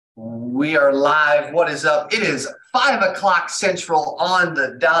We are live. What is up? It is 5 o'clock Central on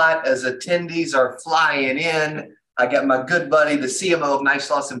the dot as attendees are flying in. I got my good buddy, the CMO of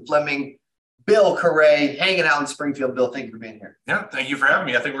Neishloss and Fleming, Bill Kiray, hanging out in Springfield. Bill, thank you for being here. Yeah, thank you for having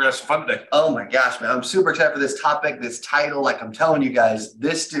me. I think we're going to have some fun today. Oh my gosh, man. I'm super excited for this topic, this title. Like I'm telling you guys,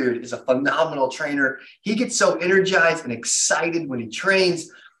 this dude is a phenomenal trainer. He gets so energized and excited when he trains.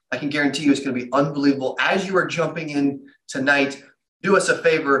 I can guarantee you it's going to be unbelievable. As you are jumping in tonight, do us a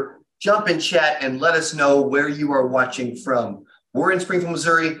favor, jump in chat and let us know where you are watching from. We're in Springfield,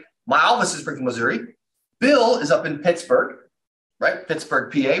 Missouri. My office is Springfield, Missouri. Bill is up in Pittsburgh, right?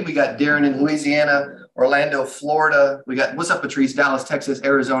 Pittsburgh, PA. We got Darren in Louisiana, Orlando, Florida. We got, what's up, Patrice? Dallas, Texas,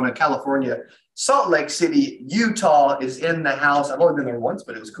 Arizona, California. Salt Lake City, Utah is in the house. I've only been there once,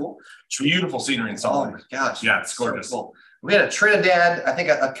 but it was cool. It's beautiful scenery in Salt Lake. Oh my gosh. Yeah, it's gorgeous. So cool. We had a Trinidad, I think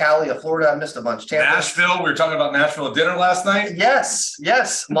a Cali, a Florida. I missed a bunch. Tampa. Nashville. We were talking about Nashville at dinner last night.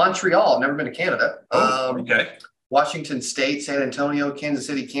 Yes. Montreal. Never been to Canada. Okay. Washington State, San Antonio, Kansas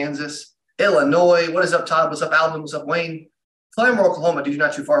City, Kansas, Illinois. What is up, Todd? What's up, Alvin? What's up, Wayne? Claremore, Oklahoma. Dude, you're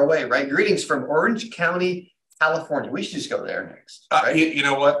not too far away, right? Greetings from Orange County, California. We should just go there next. Right? You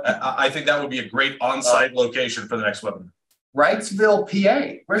know what? I think that would be a great on-site location for the next webinar. Wrightsville,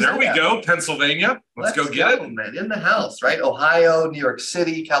 PA. Where's there we at? go, Pennsylvania. Let's go get it. Man, in the house, right? Ohio, New York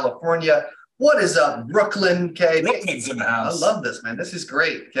City, California. What is up, Brooklyn? Okay, Brooklyn's in the house. I love this, man. This is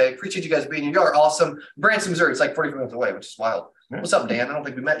great. Okay, appreciate you guys being here. You are awesome. Branson, Missouri. It's like 45 minutes away, which is wild. Yeah. What's up, Dan? I don't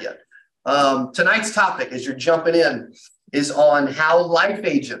think we met yet. Tonight's topic, as you're jumping in, is on how life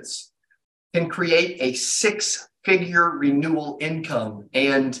agents can create a six-figure renewal income.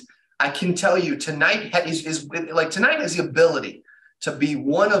 And I can tell you tonight is the ability to be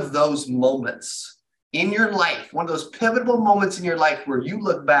one of those moments in your life, one of those pivotal moments in your life where you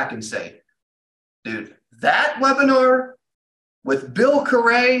look back and say, dude, that webinar with Bill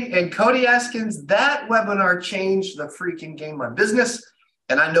Kiray and Cody Askins, that webinar changed the freaking game of my business.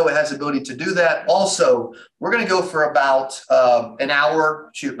 And I know it has the ability to do that. Also, we're going to go for about an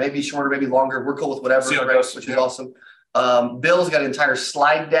hour, shoot, maybe shorter, maybe longer. We're cool with whatever, right? Which is awesome. Bill's got an entire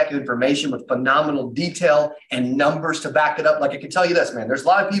slide deck of information with phenomenal detail and numbers to back it up. Like I can tell you this, man, there's a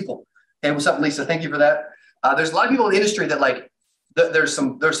lot of people. Hey, what's up, Lisa? Thank you for that. There's a lot of people in the industry that like, there's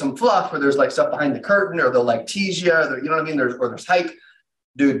some fluff where there's like stuff behind the curtain, or they'll like tease you, you know what I mean? There's hype.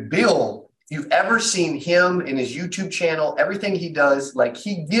 Dude, Bill, if you've ever seen him in his YouTube channel, everything he does, like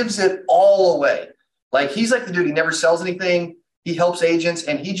he gives it all away. Like he's like the dude, he never sells anything. He helps agents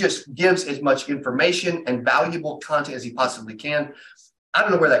and he just gives as much information and valuable content as he possibly can. I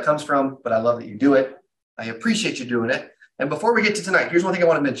don't know where that comes from, but I love that you do it. I appreciate you doing it. And before we get to tonight, here's one thing I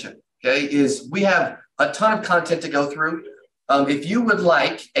want to mention, okay, is we have a ton of content to go through. If you would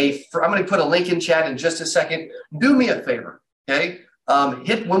like I'm going to put a link in chat in just a second. Do me a favor, okay?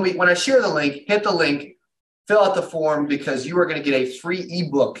 When I share the link, hit the link, fill out the form, because you are going to get a free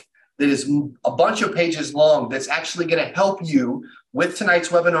ebook that is a bunch of pages long that's actually going to help you with tonight's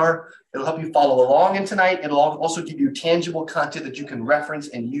webinar. It'll help you follow along in tonight. It'll also give you tangible content that you can reference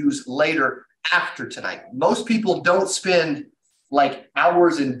and use later after tonight. Most people don't spend like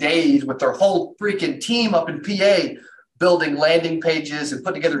hours and days with their whole freaking team up in PA building landing pages and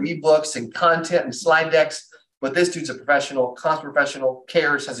putting together ebooks and content and slide decks. But this dude's a professional, constant professional,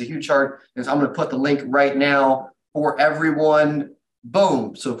 cares, has a huge heart. And so I'm going to put the link right now for everyone.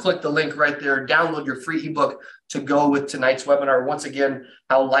 Boom. So click the link right there, download your free ebook to go with tonight's webinar. Once again,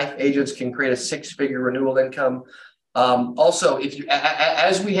 how life agents can create a six-figure renewal income. Also, if you,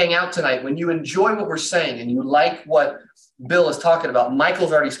 as we hang out tonight, when you enjoy what we're saying and you like what Bill is talking about,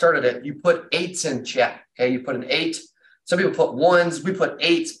 Michael's already started it. You put 8s in chat. Okay. You put an 8. Some people put 1s. We put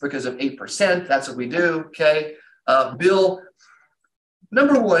 8s because of 8%. That's what we do. Okay. Bill,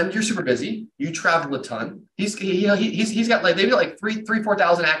 number one, you're super busy. You travel a ton. He's got like, they've got like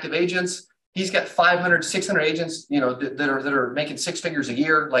 4,000 active agents. He's got 500, 600 agents, you know, that are making 6 figures a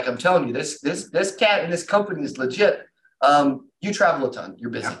year. Like I'm telling you, this cat in this company is legit. You travel a ton.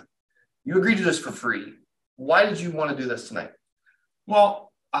 You're busy. Yeah. You agreed to this for free. Why did you want to do this tonight? Well,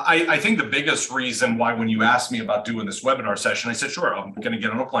 I think the biggest reason why, when you asked me about doing this webinar session, I said, sure, I'm going to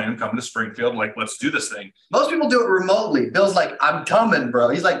get on a plane, come to Springfield, like, let's do this thing. Most people do it remotely. Bill's like, I'm coming, bro.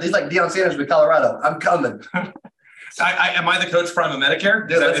 He's like Deion Sanders with Colorado. I'm coming. Am I the coach for Medicare?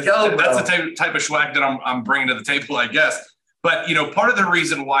 Dude, let's go, bro. That's the type of swag that I'm bringing to the table, I guess. But, you know, part of the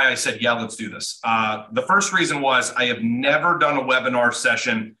reason why I said, yeah, let's do this. The first reason was I have never done a webinar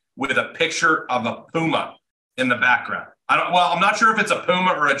session with a picture of a puma in the background. I'm not sure if it's a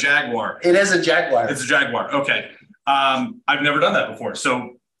puma or a jaguar. It is a jaguar. It's a jaguar. Okay. I've never done that before.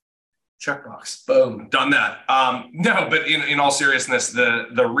 So checkbox. Boom. Done that. No, but in all seriousness,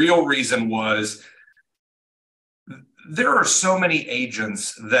 the real reason was there are so many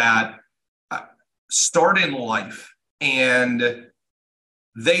agents that start in life and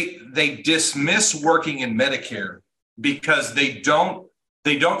they dismiss working in Medicare because they don't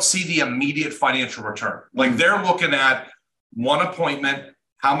see the immediate financial return. Like they're looking at one appointment,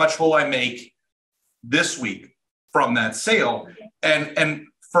 how much will I make this week from that sale? And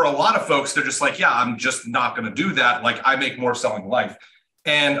for a lot of folks, they're just like, yeah, I'm just not going to do that. Like I make more selling life.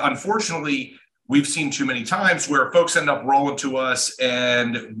 And unfortunately, we've seen too many times where folks end up rolling to us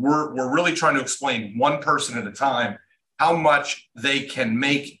and we're really trying to explain one person at a time how much they can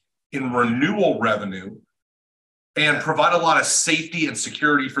make in renewal revenue and provide a lot of safety and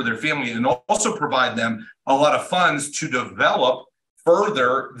security for their family, and also provide them a lot of funds to develop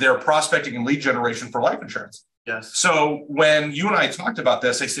further their prospecting and lead generation for life insurance. Yes. So when you and I talked about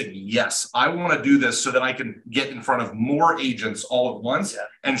this, I said, yes, I want to do this so that I can get in front of more agents all at once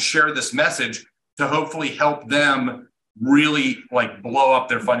and share this message to hopefully help them really like blow up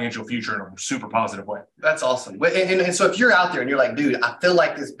their financial future in a super positive way. That's awesome. And so if you're out there and you're like, dude, I feel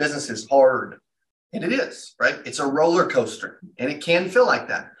like this business is hard, and it is, right? It's a roller coaster and it can feel like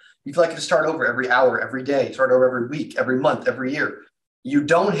that. You feel like you start over every hour, every day, start over every week, every month, every year. You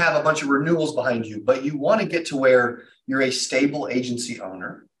don't have a bunch of renewals behind you, but you want to get to where you're a stable agency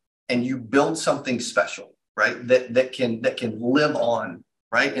owner and you build something special, right? That can live on,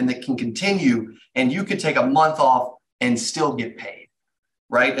 right? And that can continue, and you could take a month off and still get paid,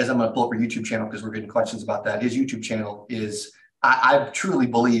 right? As I'm going to pull up your YouTube channel because we're getting questions about that. His YouTube channel is, I truly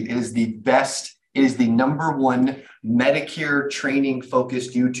believe it is the best, it is the #1 Medicare training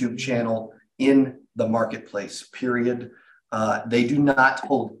focused YouTube channel in the marketplace, period. They do not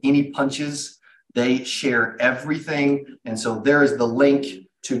hold any punches. They share everything. And so there is the link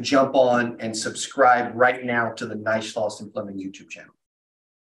to jump on and subscribe right now to the Neishloss and Fleming YouTube channel.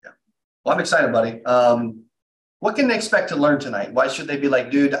 Yeah. Well, I'm excited, buddy. What can they expect to learn tonight? Why should they be like,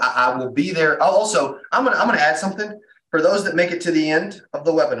 dude, I will be there. Also, I'm gonna add something for those that make it to the end of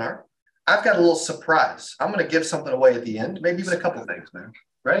the webinar. I've got a little surprise. I'm gonna give something away at the end, maybe even a couple of things, man.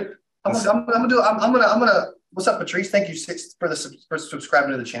 Right? I'm gonna. What's up, Patrice? Thank you for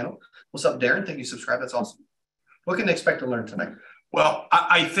subscribing to the channel. What's up, Darren? Thank you, subscribe. That's awesome. What can they expect to learn tonight? Well,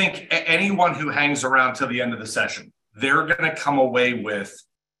 I think anyone who hangs around till the end of the session, they're going to come away with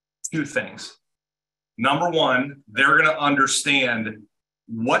two things. Number one, they're going to understand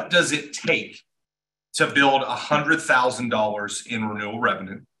what does it take to build $100,000 in renewal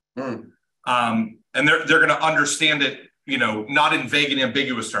revenue. And they're going to understand it, you know, not in vague and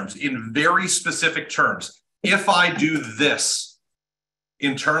ambiguous terms, in very specific terms. If I do this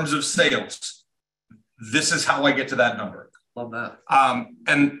in terms of sales, this is how I get to that number. Love that.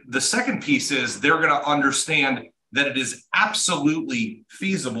 And the second piece is they're going to understand that it is absolutely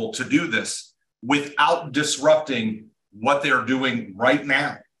feasible to do this without disrupting what they're doing right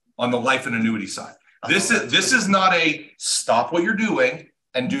now on the life and annuity side. This is not a stop what you're doing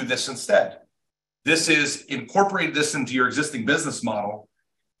and do this instead. This is incorporate this into your existing business model,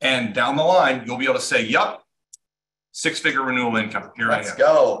 and down the line, you'll be able to say, yep, 6-figure renewal income. Here I am. Let's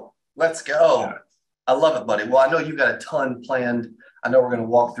go. Let's go. Yeah. I love it, buddy. Well, I know you've got a ton planned. I know we're going to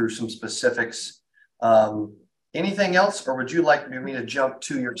walk through some specifics. Anything else, or would you like me to jump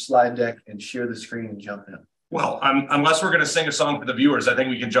to your slide deck and share the screen and jump in? Well, unless we're going to sing a song for the viewers, I think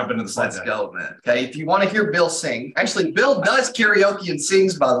we can jump into the slide deck. Let's go, man. Okay, if you want to hear Bill sing, actually, Bill does karaoke and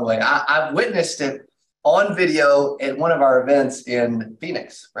sings, by the way. I've witnessed it on video at one of our events in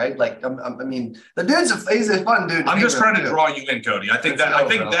Phoenix, right? Like, I mean, the he's a fun dude. I'm just trying to draw you in, Cody. I think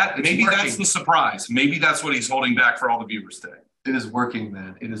that maybe that's the surprise. Maybe that's what he's holding back for all the viewers today. It is working,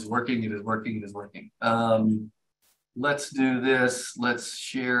 man. It is working. It is working. It is working. Let's do this. Let's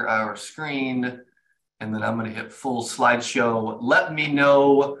share our screen, and then I'm going to hit full slideshow. Let me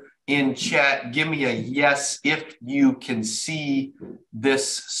know in chat. Give me a yes if you can see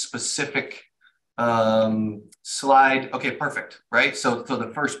this specific slide. Okay, perfect. Right. So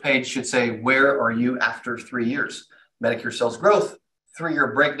the first page should say, where are you after 3 years? Medicare sales growth,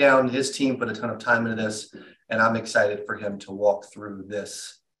 3-year breakdown. His team put a ton of time into this, and I'm excited for him to walk through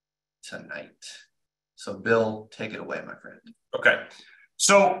this tonight. So Bill, take it away, my friend. Okay.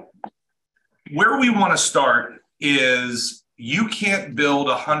 So where we want to start is you can't build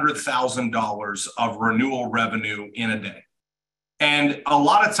 $100,000 of renewal revenue in a day. And a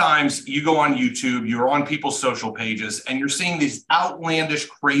lot of times you go on YouTube, you're on people's social pages, and you're seeing these outlandish,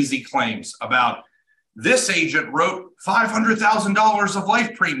 crazy claims about this agent wrote $500,000 of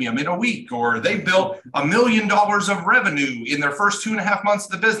life premium in a week, or they built $1 million of revenue in their first 2.5 months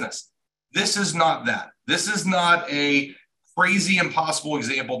of the business. This is not that. This is not a crazy impossible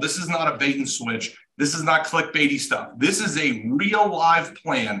example. This is not a bait and switch. This is not clickbaity stuff. This is a real live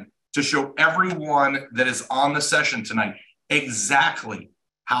plan to show everyone that is on the session tonight exactly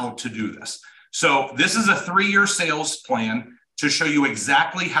how to do this. So this is a 3-year sales plan to show you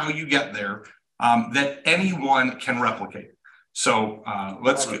exactly how you get there, that anyone can replicate. So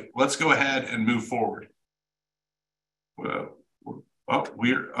let's go ahead and move forward. We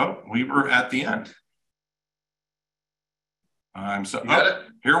were at the end.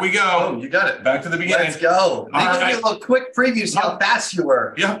 Here we go. Oh, you got it. Back to the beginning. Let's go. They gave you a little quick preview, see how fast you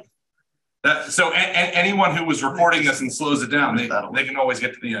were. Yeah. So anyone who was recording this and slows it down, they can always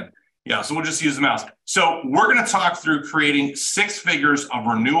get to the end. Yeah, so we'll just use the mouse. So we're going to talk through creating 6 figures of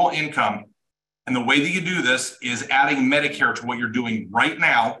renewal income. And the way that you do this is adding Medicare to what you're doing right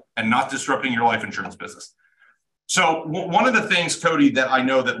now and not disrupting your life insurance business. So one of the things, Cody, that I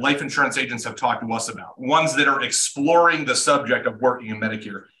know that life insurance agents have talked to us about, ones that are exploring the subject of working in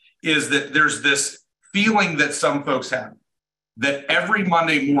Medicare, is that there's this feeling that some folks have that every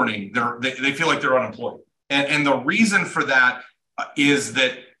Monday morning they feel like they're unemployed. And the reason for that is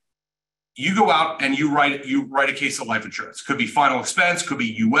that you go out and you write a case of life insurance. Could be final expense, could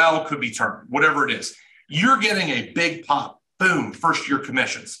be UL, could be term, whatever it is. You're getting a big pop, boom, first year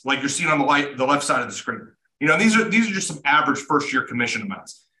commissions, like you're seeing on the left side of the screen. You know, these are just some average first year commission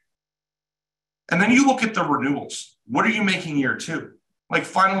amounts. And then you look at the renewals. What are you making year 2? Like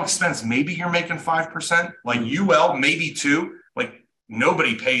final expense, maybe you're making 5%, like UL, maybe 2%. Like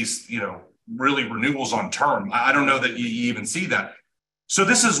nobody pays, really renewals on term. I don't know that you even see that. So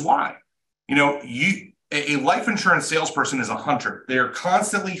this is why, a life insurance salesperson is a hunter. They are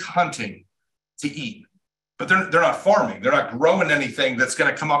constantly hunting to eat, but they're not farming. They're not growing anything that's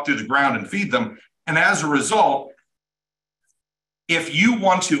going to come up through the ground and feed them. And as a result, if you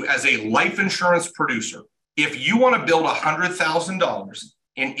want to, as a life insurance producer, if you want to build $100,000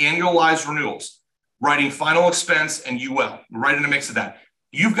 in annualized renewals, writing final expense and UL, right in a mix of that,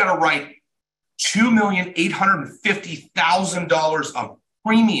 you've got to write $2,850,000 of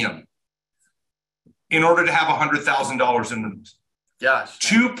premium in order to have $100,000 in renewals. Gosh.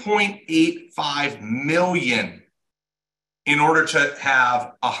 $2.85 million in order to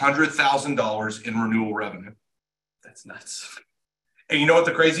have $100,000 in renewal revenue. That's nuts. And you know what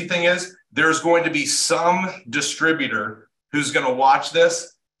the crazy thing is? There's going to be some distributor who's going to watch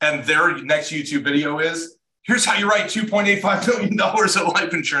this, and their next YouTube video is, here's how you write $2.85 million of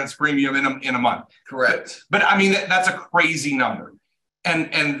life insurance premium in a month. Correct. But I mean, that's a crazy number.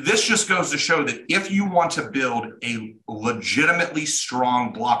 And this just goes to show that if you want to build a legitimately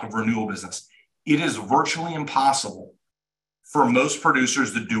strong block of renewal business, it is virtually impossible for most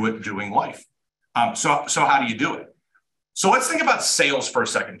producers to do it doing life. So how do you do it? So let's think about sales for a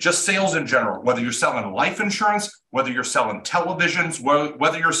second, just sales in general, whether you're selling life insurance, whether you're selling televisions,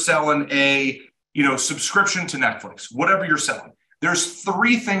 whether you're selling a subscription to Netflix, whatever you're selling. There's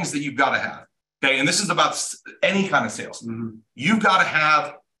 3 things that you've got to have. Okay. And this is about any kind of sales. Mm-hmm. You've got to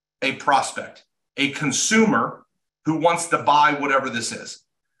have a prospect, a consumer who wants to buy whatever this is.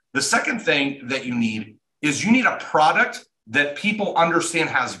 The second thing that you need is you need a product that people understand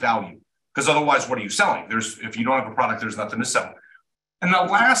has value. Because otherwise, what are you selling? If you don't have a product, there's nothing to sell. And the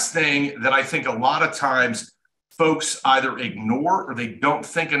last thing that I think a lot of times folks either ignore or they don't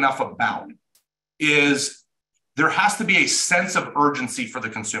think enough about is there has to be a sense of urgency for the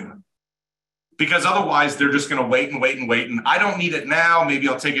consumer. Because otherwise, they're just going to wait and wait and wait. And I don't need it now. Maybe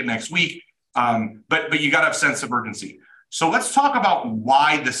I'll take it next week. But you got to have a sense of urgency. So let's talk about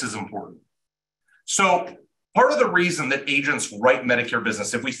why this is important. So part of the reason that agents write Medicare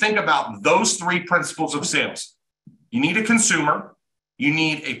business, if we think about those 3 principles of sales, you need a consumer, you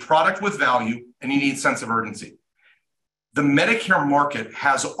need a product with value, and you need sense of urgency. The Medicare market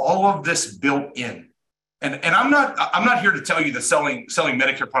has all of this built in. And I'm not here to tell you that selling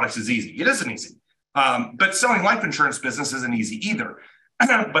Medicare products is easy. It isn't easy. But selling life insurance business isn't easy either.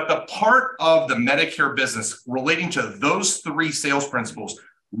 But the part of the Medicare business relating to those 3 sales principles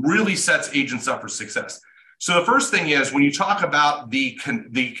really sets agents up for success. So the first thing is when you talk about the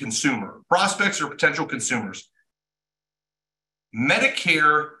consumer, prospects or potential consumers,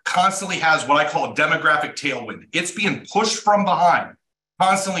 Medicare constantly has what I call a demographic tailwind. It's being pushed from behind,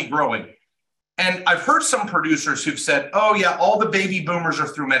 constantly growing. And I've heard some producers who've said, oh yeah, all the baby boomers are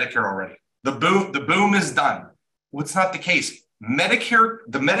through Medicare already. The boom is done. Well, it's not the case. The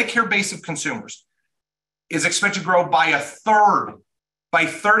Medicare base of consumers is expected to grow by a third, by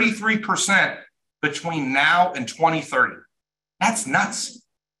 33%. Between now and 2030. That's nuts.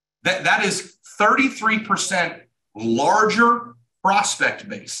 That is 33% larger prospect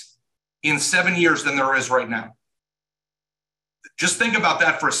base in 7 years than there is right now. Just think about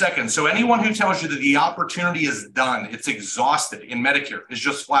that for a second. So anyone who tells you that the opportunity is done, it's exhausted in Medicare, is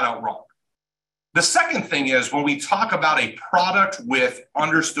just flat out wrong. The second thing is when we talk about a product with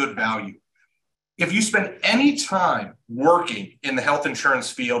understood value, if you spend any time working in the health insurance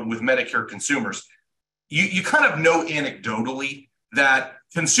field with Medicare consumers, you kind of know anecdotally that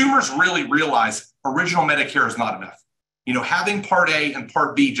consumers really realize original Medicare is not enough. Having Part A and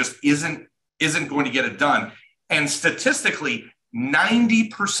Part B just isn't going to get it done. And statistically,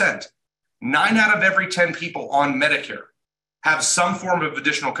 90%, 9 out of every 10 people on Medicare have some form of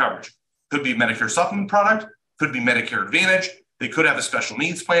additional coverage. Could be a Medicare supplement product, could be Medicare Advantage. They could have a special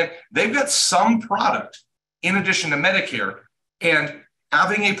needs plan. They've got some product in addition to Medicare. And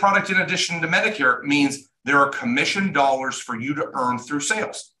having a product in addition to Medicare means there are commission dollars for you to earn through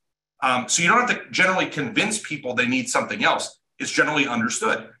sales. So you don't have to generally convince people they need something else. It's generally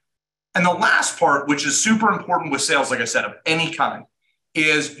understood. And the last part, which is super important with sales, like I said, of any kind,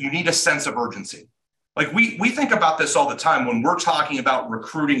 is you need a sense of urgency. Like we think about this all the time when we're talking about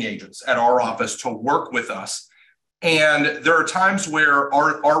recruiting agents at our office to work with us. And there are times where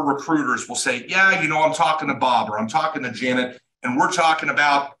our recruiters will say, yeah, I'm talking to Bob or I'm talking to Janet, and we're talking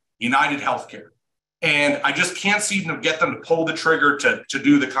about United Healthcare. And I just can't seem to get them to pull the trigger to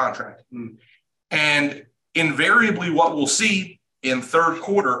do the contract. And invariably what we'll see in third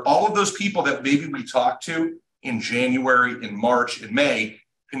quarter, all of those people that maybe we talked to in January, in March, in May,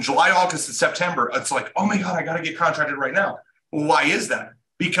 in July, August, and September, it's like, oh my God, I got to get contracted right now. Well, why is that?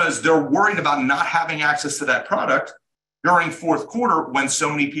 Because they're worried about not having access to that product during fourth quarter when so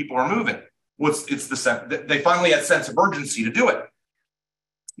many people are moving. They finally had sense of urgency to do it.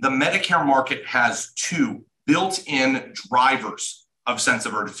 The Medicare market has two built-in drivers of sense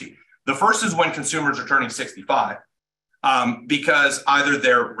of urgency. The first is when consumers are turning 65, because either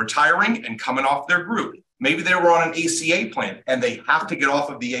they're retiring and coming off their group. Maybe they were on an ACA plan and they have to get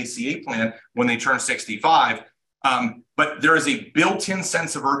off of the ACA plan when they turn 65. But there is a built-in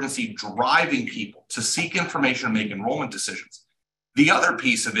sense of urgency driving people to seek information and make enrollment decisions. The other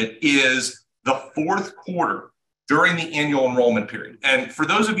piece of it is the fourth quarter during the annual enrollment period. And for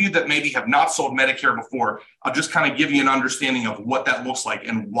those of you that maybe have not sold Medicare before, I'll just kind of give you an understanding of what that looks like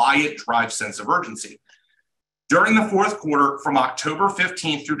and why it drives sense of urgency. During the fourth quarter, from October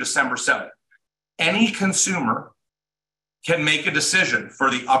 15th through December 7th, any consumer can make a decision for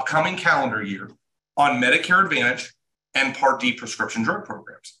the upcoming calendar year on Medicare Advantage and Part D prescription drug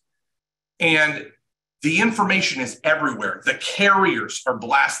programs. And the information is everywhere. The carriers are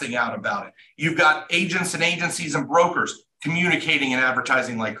blasting out about it. You've got agents and agencies and brokers communicating and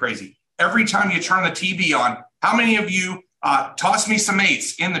advertising like crazy. Every time you turn the TV on, how many of you, toss me some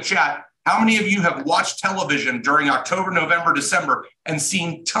eights in the chat, how many of you have watched television during October, November, December and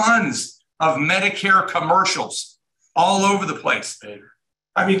seen tons of Medicare commercials all over the place?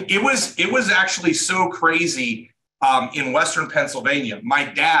 I mean, it was actually so crazy in Western Pennsylvania. My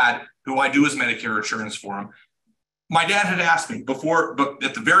dad, who I do his Medicare insurance for him, my dad had asked me but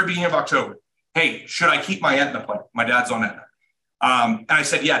at the very beginning of October, hey, should I keep my Aetna plan? My dad's on Aetna. And I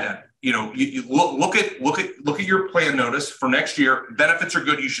said, yeah, Dad, you look at your plan notice for next year. Benefits are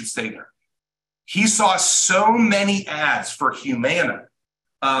good. You should stay there. He saw so many ads for Humana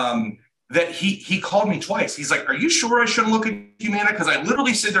that he called me twice. He's like, are you sure I shouldn't look at Humana? Because I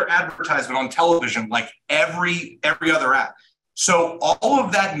literally see their advertisement on television like every other ad. So all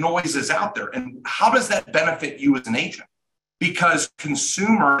of that noise is out there. And how does that benefit you as an agent? Because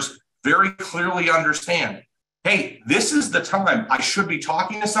consumers very clearly understand, hey, this is the time I should be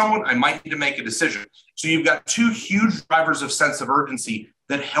talking to someone. I might need to make a decision. So you've got two huge drivers of sense of urgency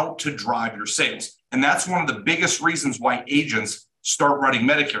that help to drive your sales. And that's one of the biggest reasons why agents start writing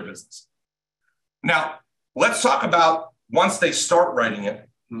Medicare business. Now, let's talk about once they start writing it,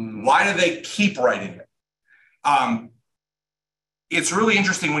 why do they keep writing it? It's really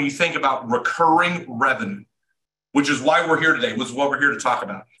interesting when you think about recurring revenue, which is why we're here today, which is what we're here to talk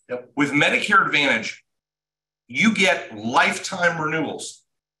about. Yep. With Medicare Advantage, you get lifetime renewals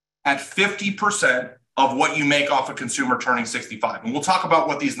at 50% of what you make off a consumer turning 65. And we'll talk about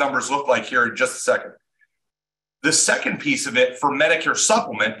what these numbers look like here in just a second. The second piece of it for Medicare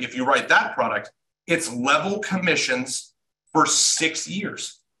Supplement, if you write that product, it's level commissions for 6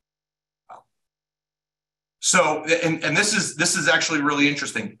 years. So, and this is actually really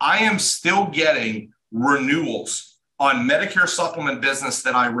interesting. I am still getting renewals on Medicare Supplement business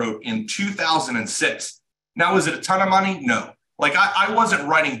that I wrote in 2006. Now, is it a ton of money? No. Like I wasn't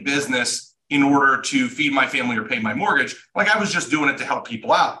writing business in order to feed my family or pay my mortgage. Like I was just doing it to help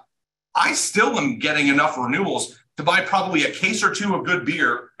people out. I still am getting enough renewals to buy probably a case or two of good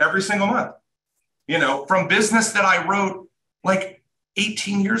beer every single month, from business that I wrote like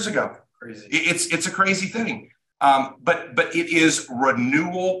 18 years ago. Crazy. It's a crazy thing. But it is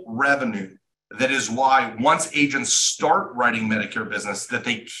renewal revenue. That is why once agents start writing Medicare business, that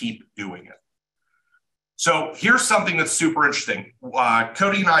they keep doing it. So here's something that's super interesting.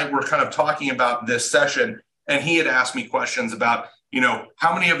 Cody and I were kind of talking about this session, and he had asked me questions about,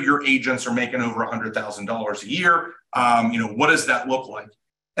 how many of your agents are making over $100,000 a year? What does that look like?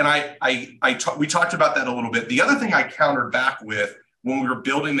 And we talked about that a little bit. The other thing I countered back with when we were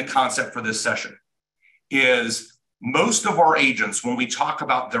building the concept for this session is most of our agents, when we talk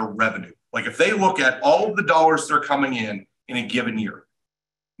about their revenue, like if they look at all of the dollars they're coming in a given year,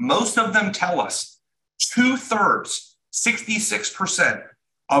 most of them tell us 2/3, 66%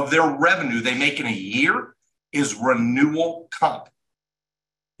 of their revenue they make in a year is renewal comp.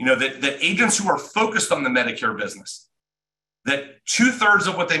 That agents who are focused on the Medicare business, that 2/3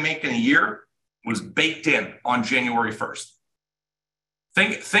 of what they make in a year was baked in on January 1st.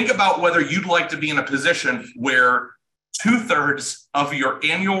 Think about whether you'd like to be in a position where 2/3 of your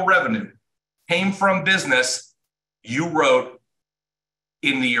annual revenue came from business you wrote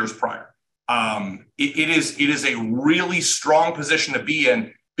in the years prior. It is a really strong position to be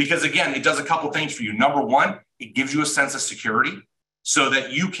in because, again, it does a couple things for you. Number one, it gives you a sense of security so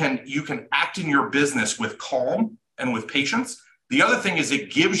that you can act in your business with calm and with patience. The other thing is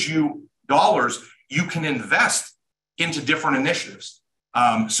it gives you dollars you can invest into different initiatives.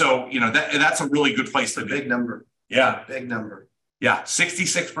 That's a really good place to be. Big number. Yeah. Big number. Yeah,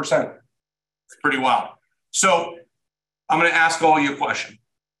 66%. It's pretty wild. So I'm going to ask all you a question.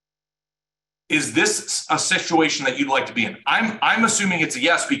 Is this a situation that you'd like to be in? I'm assuming it's a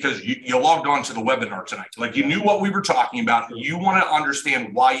yes because you logged on to the webinar tonight. Like you knew what we were talking about. You want to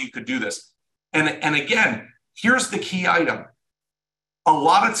understand why you could do this. And again, here's the key item. A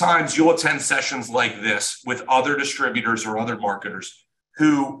lot of times you'll attend sessions like this with other distributors or other marketers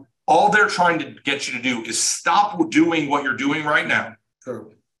who all they're trying to get you to do is stop doing what you're doing right now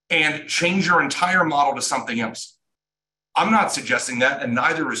and change your entire model to something else. I'm not suggesting that, and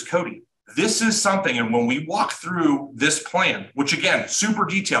neither is Cody. This is something, and when we walk through this plan, which again, super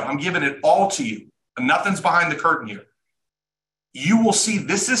detailed, I'm giving it all to you, and nothing's behind the curtain here. You will see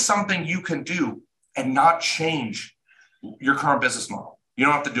this is something you can do and not change your current business model. You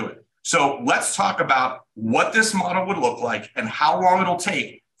don't have to do it. So let's talk about what this model would look like and how long it'll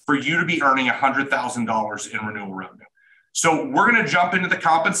take for you to be earning $100,000 in renewal revenue. So we're going to jump into the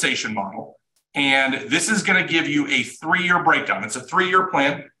compensation model. And this is going to give you a 3-year breakdown. It's a 3-year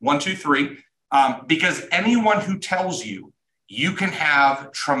plan, 1, 2, 3, because anyone who tells you you can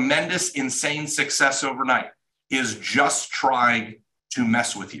have tremendous, insane success overnight is just trying to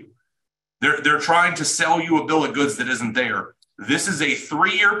mess with you. They're trying to sell you a bill of goods that isn't there. This is a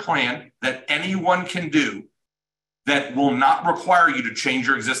 3-year plan that anyone can do that will not require you to change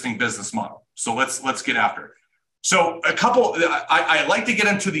your existing business model. So let's get after it. So I like to get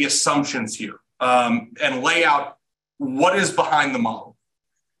into the assumptions here and lay out what is behind the model.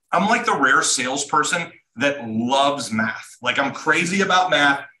 I'm like the rare salesperson that loves math. Like I'm crazy about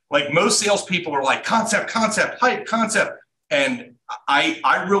math. Like most salespeople are like concept, hype, concept. And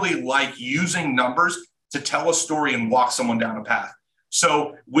I really like using numbers to tell a story and walk someone down a path.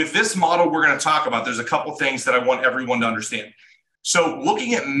 So with this model we're going to talk about, there's a couple things that I want everyone to understand. So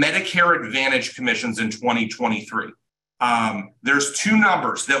looking at Medicare Advantage commissions in 2023, there's 2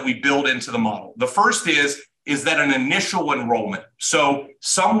 numbers that we build into the model. The first is that an initial enrollment. So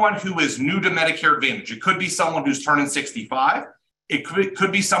someone who is new to Medicare Advantage, it could be someone who's turning 65. It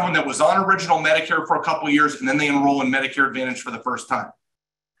could be someone that was on original Medicare for a couple of years and then they enroll in Medicare Advantage for the first time.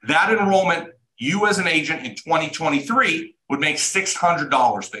 That enrollment, you as an agent in 2023 would make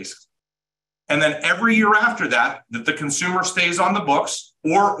 $600 basically. And then every year after that the consumer stays on the books,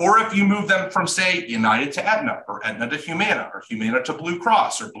 or if you move them from, say, United to Aetna, or Aetna to Humana, or Humana to Blue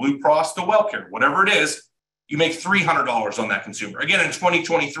Cross, or Blue Cross to WellCare, whatever it is, you make $300 on that consumer. Again, in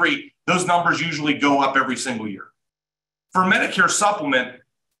 2023, those numbers usually go up every single year. For Medicare Supplement,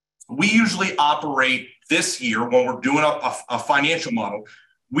 we usually operate this year when we're doing a financial model,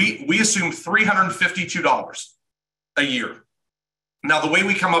 we assume $352 a year. Now, the way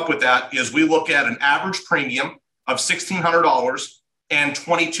we come up with that is we look at an average premium of $1,600 and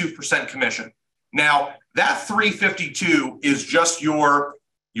 22% commission. Now, that $352 is just you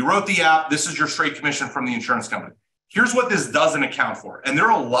wrote the app, this is your straight commission from the insurance company. Here's what this doesn't account for. And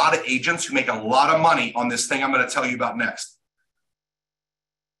there are a lot of agents who make a lot of money on this thing I'm going to tell you about next.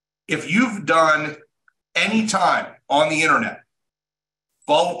 If you've done any time on the internet,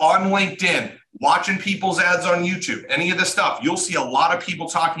 follow on LinkedIn, watching people's ads on YouTube, any of this stuff, you'll see a lot of people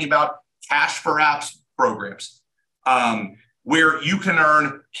talking about cash for apps programs, where you can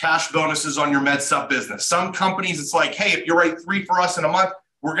earn cash bonuses on your med sub business. Some companies, it's like, hey, if you write 3 for us in a month,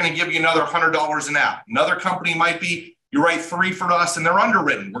 we're going to give you another $100 an app. Another company might be, you write 3 for us and they're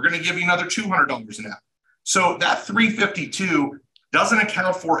underwritten, we're going to give you another $200 an app. So that 352 doesn't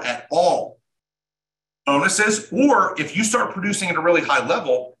account for at all bonuses, or if you start producing at a really high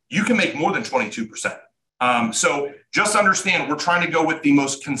level, you can make more than 22%. So just understand, we're trying to go with the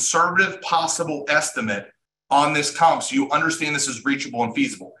most conservative possible estimate on this comp, so you understand this is reachable and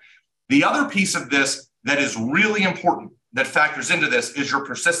feasible. The other piece of this that is really important that factors into this is your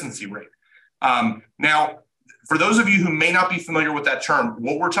persistency rate. Now, for those of you who may not be familiar with that term,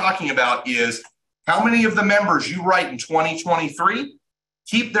 what we're talking about is how many of the members you write in 2023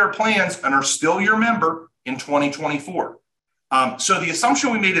 keep their plans and are still your member in 2024. So the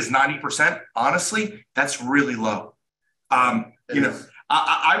assumption we made is 90%. Honestly, that's really low.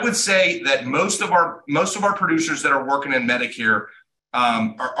 I would say that most of our producers that are working in Medicare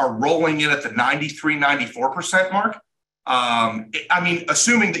are rolling in at the 93, 94% mark. I mean,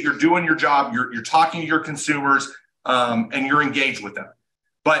 assuming that you're doing your job, you're talking to your consumers, and you're engaged with them.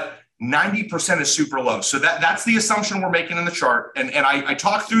 But 90% is super low. So that's the assumption we're making in the chart. And I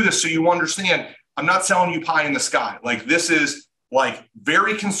talk through this so you understand, I'm not selling you pie in the sky. Like, this is like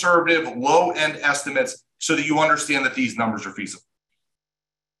very conservative, low end estimates so that you understand that these numbers are feasible.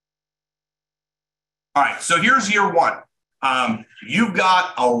 All right, so here's year one. You've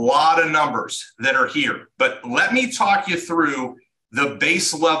got a lot of numbers that are here, but let me talk you through the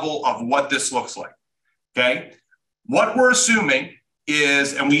base level of what this looks like, okay? What we're assuming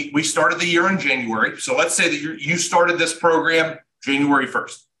is, and we started the year in January, so let's say that you started this program January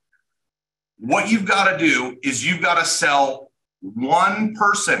 1st. What you've got to do is you've got to sell one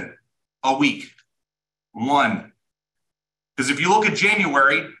person a week, one. Because if you look at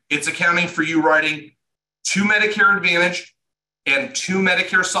January, it's accounting for you writing 2 Medicare Advantage and 2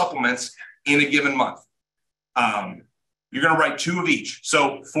 Medicare supplements in a given month. You're going to write 2 of each.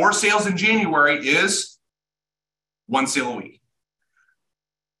 So 4 sales in January is 1 sale a week.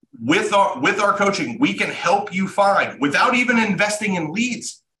 With our coaching, we can help you find, without even investing in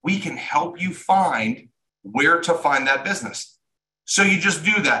leads, we can help you find where to find that business. So you just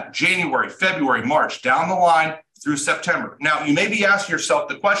do that January, February, March, down the line through September. Now, you may be asking yourself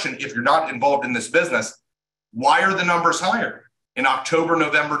the question, if you're not involved in this business, why are the numbers higher in October,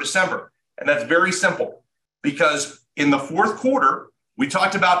 November, December? And that's very simple, because in the 4th quarter, we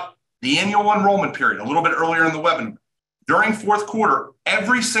talked about the annual enrollment period a little bit earlier in the webinar. During 4th quarter,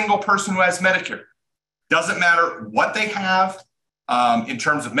 every single person who has Medicare, doesn't matter what they have in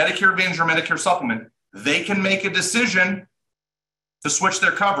terms of Medicare Advantage or Medicare Supplement, they can make a decision to switch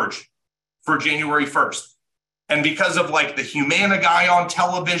their coverage for January 1st. And because of like the Humana guy on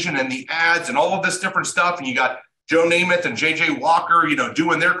television and the ads and all of this different stuff, and you got Joe Namath and JJ Walker,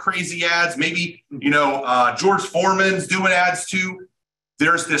 doing their crazy ads, maybe, George Foreman's doing ads too.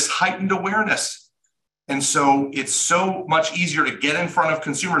 There's this heightened awareness. And so it's so much easier to get in front of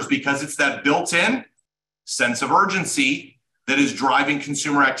consumers because it's that built-in sense of urgency that is driving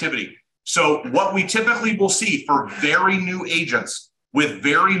consumer activity. So what we typically will see for very new agents with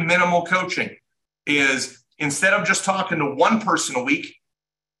very minimal coaching is, instead of just talking to 1 person a week,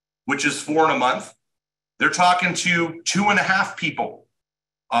 which is 4 in a month, they're talking to 2.5 people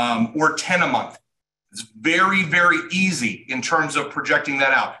or 10 a month. It's very, very easy in terms of projecting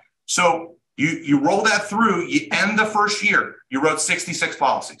that out. So you roll that through, you end the first year, you wrote 66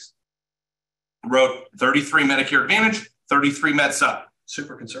 policies. You wrote 33 Medicare Advantage, 33 Med Supp.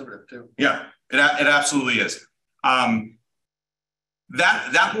 Super conservative too. Yeah, it absolutely is.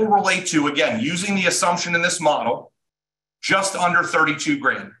 That will relate to, again, using the assumption in this model, just under 32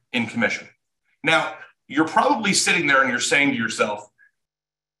 grand in commission. Now, you're probably sitting there and you're saying to yourself,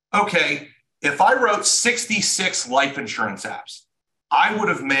 okay, if I wrote 66 life insurance apps, I would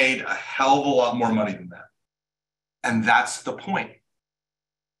have made a hell of a lot more money than that. And that's the point.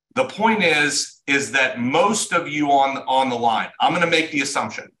 The point is that most of you on the line, I'm going to make the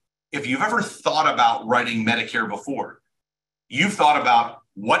assumption, if you've ever thought about writing Medicare before, you've thought about,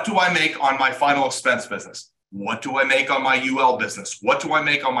 what do I make on my final expense business? What do I make on my UL business? What do I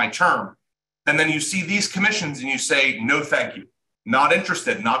make on my term? And then you see these commissions and you say, no, thank you. Not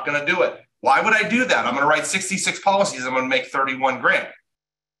interested, not going to do it. Why would I do that? I'm going to write 66 policies. I'm going to make 31 grand.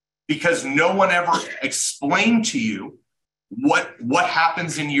 Because no one ever explained to you what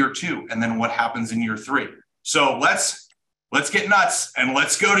happens in year 2 and then what happens in year 3. So let's get nuts and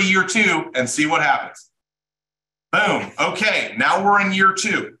let's go to year 2 and see what happens. Boom. Okay, now we're in year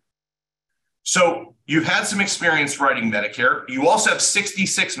 2. So you've had some experience writing Medicare. You also have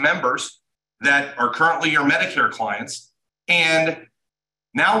 66 members that are currently your Medicare clients. And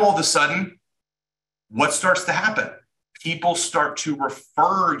now all of a sudden, what starts to happen? People start to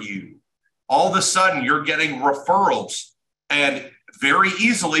refer you. All of a sudden, you're getting referrals, and very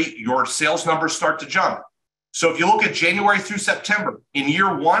easily, your sales numbers start to jump. So if you look at January through September, in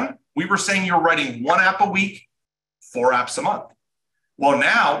year one, we were saying you're writing 1 app a week, 4 apps a month. Well,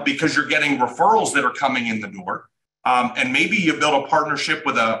 now, because you're getting referrals that are coming in the door, and maybe you build a partnership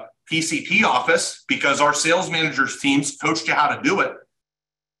with a PCP office because our sales managers teams coached you how to do it.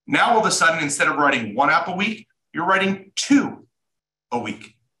 Now, all of a sudden, instead of writing 1 app a week, you're writing 2 a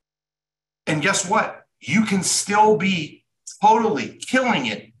week. And guess what? You can still be totally killing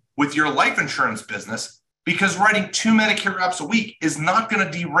it with your life insurance business because writing 2 Medicare apps a week is not going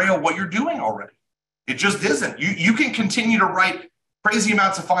to derail what you're doing already. It just isn't. You can continue to write crazy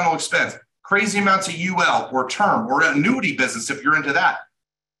amounts of final expense, crazy amounts of UL or term or annuity business if you're into that.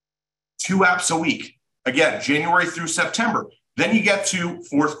 2 apps a week. Again, January through September. Then you get to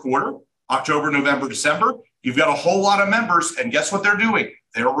fourth quarter, October, November, December. You've got a whole lot of members, and guess what they're doing?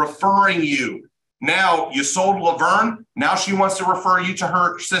 They're referring you. Now you sold Laverne. Now she wants to refer you to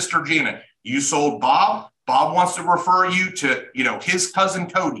her sister Gina. You sold Bob. Bob wants to refer you to, his cousin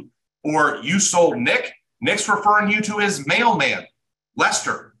Cody. Or you sold Nick. Nick's referring you to his mailman,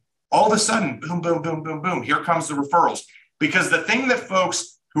 Lester. All of a sudden, boom, boom, boom, boom, boom. Here comes the referrals. Because the thing that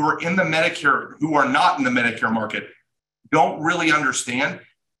folks who are in the Medicare, who are not in the Medicare market, don't really understand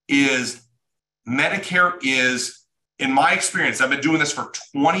is Medicare is, in my experience, I've been doing this for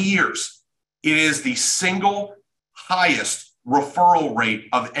 20 years. It is the single highest referral rate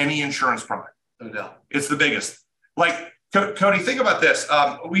of any insurance product. No. It's the biggest. Like, Cody, think about this.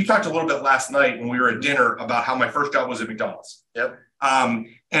 We talked a little bit last night when we were at dinner about how my first job was at McDonald's. Yep.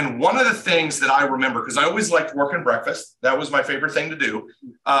 And one of the things that I remember, because I always liked working breakfast, that was my favorite thing to do,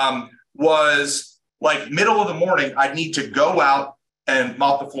 was like middle of the morning, I'd need to go out and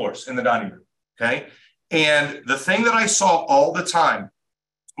mop the floors in the dining room. Okay. And the thing that I saw all the time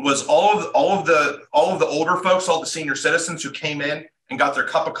was all of the older folks, all the senior citizens who came in and got their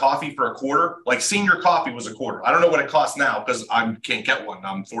cup of coffee for $0.25. Like senior coffee was $0.25. I don't know what it costs now because I can't get one.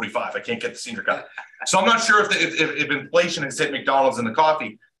 I'm 45. I can't get the senior cup. So I'm not sure if inflation has hit McDonald's and the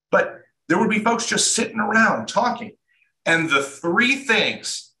coffee, but there would be folks just sitting around talking. And the 3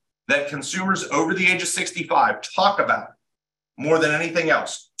 things that consumers over the age of 65 talk about more than anything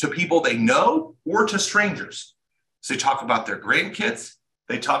else to people they know or to strangers. So they talk about their grandkids,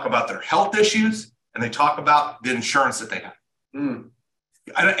 they talk about their health issues, and they talk about the insurance that they have. And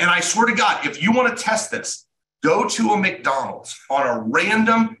I swear to God, if you want to test this, go to a McDonald's on a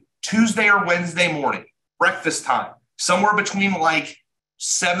random Tuesday or Wednesday morning, breakfast time, somewhere between like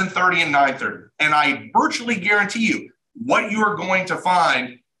 7:30 and 9:30. And I virtually guarantee you what you are going to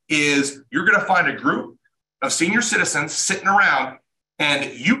find is you're going to find a group of senior citizens sitting around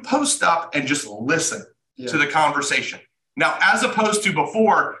and you post up and just listen to the conversation. Now, as opposed to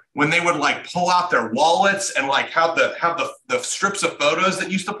before, when they would like pull out their wallets and like have the strips of photos that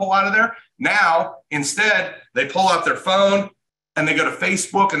used to pull out of there. Now, instead, they pull out their phone and they go to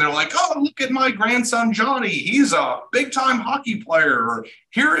Facebook and they're like, oh, look at my grandson, Johnny. He's a big time hockey player. Or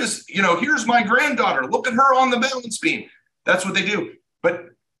here's my granddaughter. Look at her on the balance beam. That's what they do. But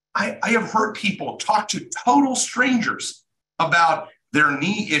I have heard people talk to total strangers about their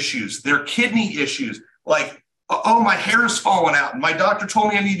knee issues, their kidney issues, like, oh, my hair is falling out. And my doctor told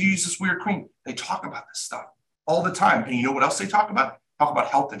me I need to use this weird cream. They talk about this stuff all the time. And you know what else they talk about? Talk about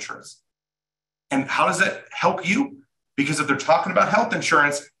health insurance. And how does that help you? Because if they're talking about health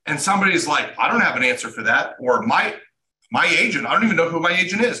insurance and somebody's like, I don't have an answer for that. Or my agent, I don't even know who my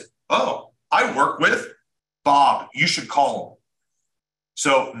agent is. Oh, I work with Bob. You should call him.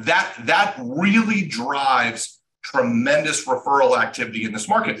 So that really drives tremendous referral activity in this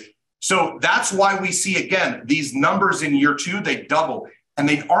market. So that's why we see, again, these numbers in year 2, they double. And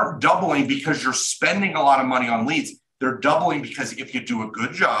they aren't doubling because you're spending a lot of money on leads. They're doubling because if you do a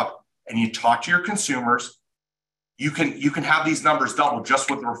good job and you talk to your consumers, you can have these numbers double just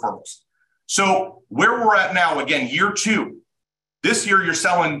with the referrals. So where we're at now, again, year 2, this year you're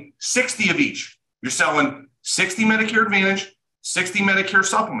selling 60 of each. You're selling 60 Medicare Advantage, 60 Medicare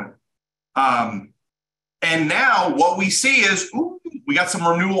Supplement. And now what we see is, we got some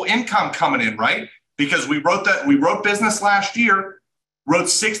renewal income coming in, right? Because we wrote business last year, wrote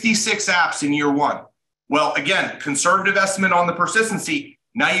 66 apps in year 1. Well, again, conservative estimate on the persistency.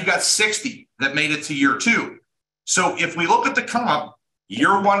 Now you've got 60 that made it to year 2. So if we look at the comp,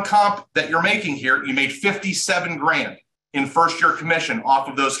 year 1 comp that you're making here, you made 57 grand. in first-year commission off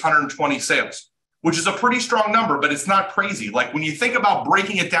of those 120 sales, which is a pretty strong number, but it's not crazy. Like when you think about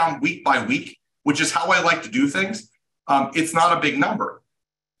breaking it down week by week, which is how I like to do things, it's not a big number.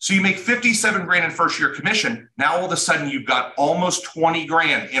 So you make 57 grand in first-year commission. Now all of a sudden you've got almost 20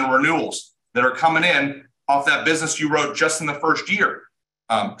 grand in renewals that are coming in off that business you wrote just in the first year.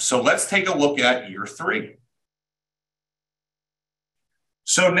 So let's take a look at year 3.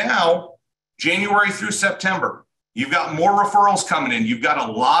 So now, January through September, you've got more referrals coming in. You've got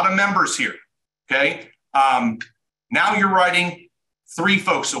a lot of members here, okay? Now you're writing 3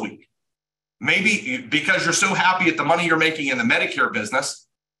 folks a week. Maybe because you're so happy at the money you're making in the Medicare business,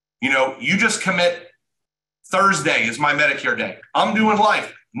 you just commit Thursday is my Medicare day. I'm doing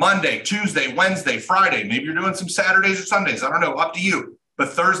life Monday, Tuesday, Wednesday, Friday. Maybe you're doing some Saturdays or Sundays. I don't know, up to you. But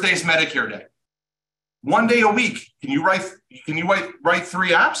Thursday's Medicare day. 1 day a week. Can you write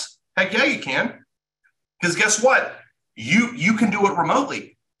 3 apps? Heck yeah, you can. Because guess what? You can do it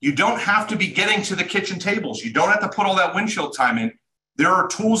remotely. You don't have to be getting to the kitchen tables. You don't have to put all that windshield time in. There are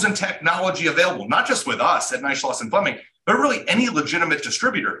tools and technology available, not just with us at Neishloss and Fleming, but really any legitimate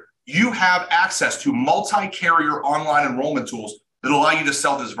distributor. You have access to multi-carrier online enrollment tools that allow you to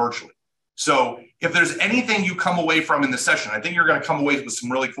sell this virtually. So if there's anything you come away from in this session, I think you're going to come away with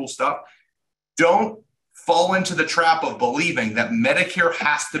some really cool stuff. Don't fall into the trap of believing that Medicare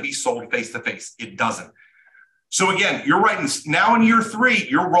has to be sold face-to-face. It doesn't. So again, you're writing now in year 3,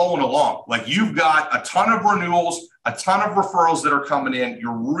 you're rolling along. Like you've got a ton of renewals, a ton of referrals that are coming in.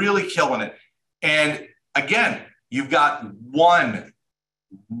 You're really killing it. And again, you've got one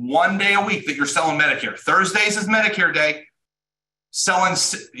day a week that you're selling Medicare. Thursdays is Medicare day. Selling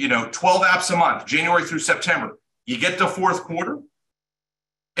 12 apps a month, January through September. You get to 4th quarter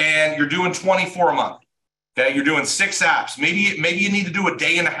and you're doing 24 a month. Okay, you're doing 6 apps. Maybe you need to do a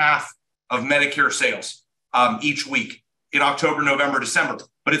day and a half of Medicare sales each week in October, November, December.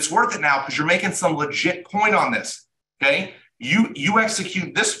 But it's worth it now because you're making some legit coin on this. Okay, you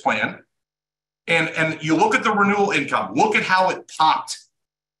execute this plan and you look at the renewal income. Look at how it popped.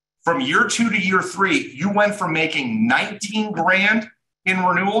 From year 2 to year 3, you went from making 19 grand in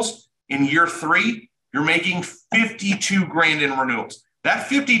renewals. In year 3, you're making 52 grand in renewals. That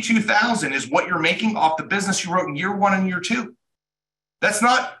 52,000 is what you're making off the business you wrote in year 1 and year 2. That's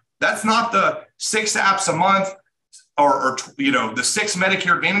not the 6 apps a month or the 6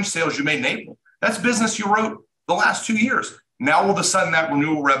 Medicare Advantage sales you made in April. That's business you wrote the last 2 years. Now all of a sudden that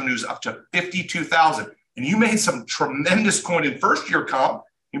renewal revenue is up to 52,000, and you made some tremendous coin in first year comp.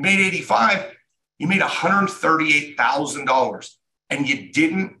 You made 85, you made $138,000, and you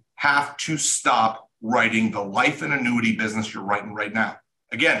didn't have to stop writing the life and annuity business you're writing right now.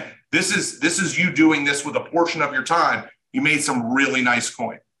 Again, this is you doing this with a portion of your time. You made some really nice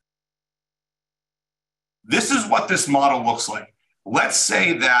coin. This is what this model looks like. Let's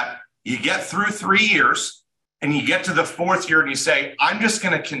say that you get through 3 years and you get to the 4th year and you say, I'm just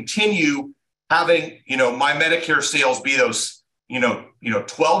going to continue having, my Medicare sales be those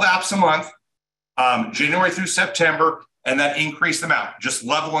 12 apps a month, January through September, and then increase them out, just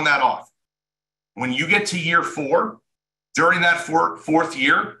leveling that off. When you get to year 4, during that 4th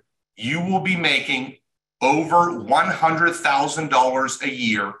year, you will be making over $100,000 a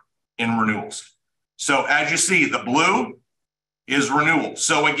year in renewals. So as you see, the blue is renewal.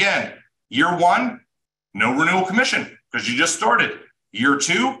 So again, year 1, no renewal commission because you just started. Year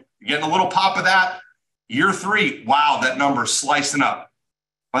 2, you're getting a little pop of that. Year 3, wow, that number's slicing up.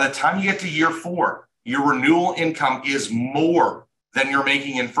 By the time you get to year 4, your renewal income is more than you're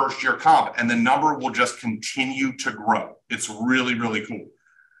making in first year comp, and the number will just continue to grow. It's really, really cool.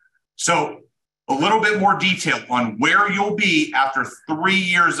 So a little bit more detail on where you'll be after 3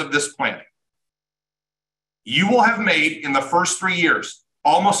 years of this plan. You will have made in the first 3 years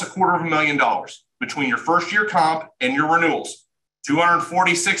almost $250,000 between your first year comp and your renewals,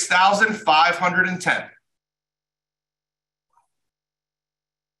 $246,510.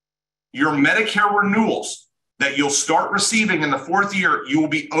 Your Medicare renewals that you'll start receiving in the 4th year, you will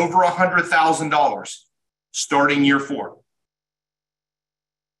be over $100,000 starting year 4.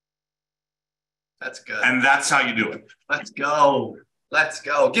 That's good. And that's how you do it. Let's go. Let's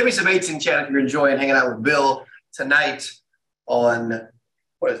go. Give me some 8s in chat if you're enjoying hanging out with Bill tonight on,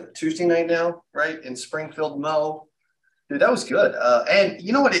 what is it, Tuesday night now, right? In Springfield, Mo. Dude, that was good. And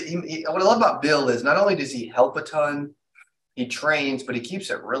you know what? What I love about Bill is not only does he help a ton, he trains, but he keeps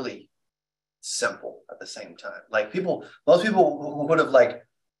it really simple at the same time. Like most people would have like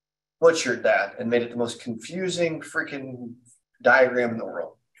butchered that and made it the most confusing freaking diagram in the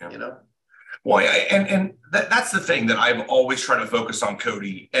world, Well, and that's the thing that I've always tried to focus on,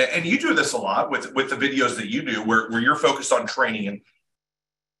 Cody. And you do this a lot with the videos that you do, where you're focused on training. And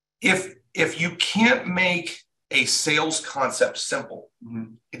if you can't make a sales concept simple,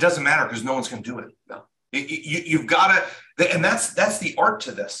 it doesn't matter because no one's going to do it. No. You've got to, and that's the art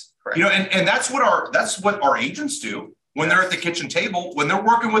to this. Correct. You know, and that's what our agents do when they're at the kitchen table, when they're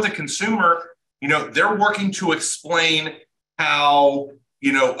working with a consumer. You know, they're working to explain how,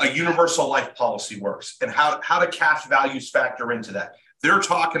 you know, a universal life policy works and how do cash values factor into that. They're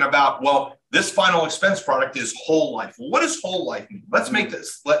talking about, well, this final expense product is whole life. Well, what does whole life mean? Let's make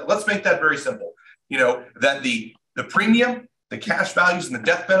that very simple. You know, that the premium, the cash values, and the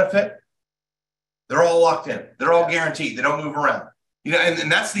death benefit, they're all locked in. They're all guaranteed. They don't move around. You know,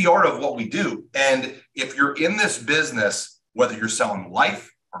 and that's the art of what we do. And if you're in this business, whether you're selling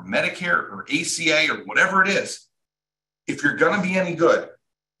life or Medicare or ACA or whatever it is, if you're going to be any good,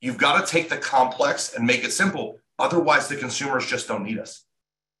 you've got to take the complex and make it simple. Otherwise, the consumers just don't need us.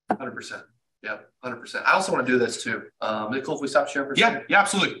 100%. Yeah, 100%. I also want to do this too. Is it cool if we stop sharing for a second? Yeah,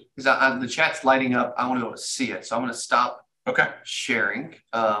 absolutely. Because the chat's lighting up. I want to be able to see it. So I'm going to stop sharing.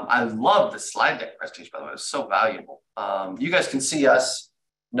 I love the slide deck presentation, by the way. It's so valuable. You guys can see us.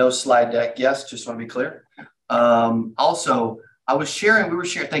 No slide deck. Yes, just want to be clear. Also, we were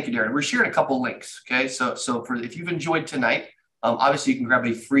sharing, thank you, Darren. We're sharing a couple links. Okay. So if you've enjoyed tonight, obviously you can grab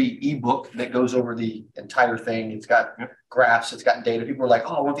a free ebook that goes over the entire thing. It's got graphs, it's got data. People are like,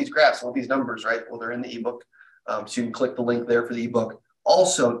 oh, I want these graphs, I want these numbers, right? Well, they're in the ebook. So you can click the link there for the ebook.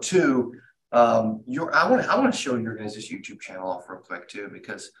 Also, too, I want to show your guys' YouTube channel off real quick too,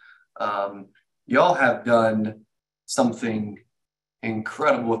 because y'all have done something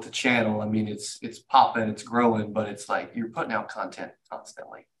incredible with the channel. I mean, it's popping, it's growing, but it's like you're putting out content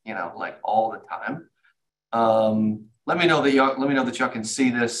constantly, you know, like all the time. Let me know that y'all can see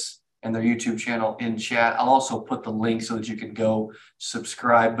this and their YouTube channel in chat. I'll also put the link so that you can go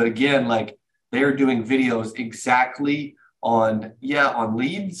subscribe. But again, like they're doing videos exactly on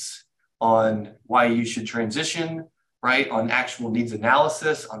leads, on why you should transition, right? On actual needs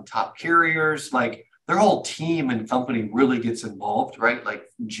analysis, on top carriers, like their whole team and company really gets involved, right? Like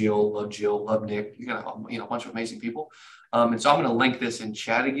Jill, love Nick, you got a bunch of amazing people. And so I'm going to link this in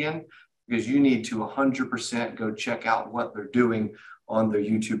chat again, because you need to 100% go check out what they're doing on their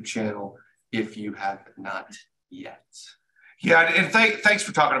YouTube channel if you have not yet. Yeah, and thanks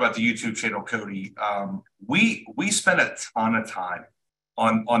for talking about the YouTube channel, Cody. We spend a ton of time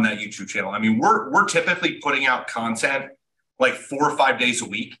on that YouTube channel. I mean, we're typically putting out content like 4 or 5 days a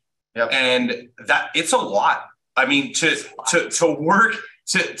week. Yep. And that it's a lot. I mean, to work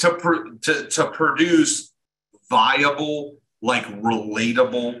to produce viable, like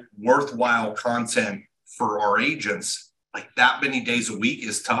relatable, worthwhile content for our agents, like that many days a week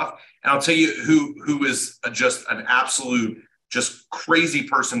is tough. And I'll tell you who is just an absolute, just crazy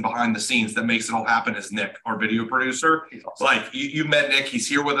person behind the scenes that makes it all happen is Nick, our video producer. He's awesome. Like you met Nick, he's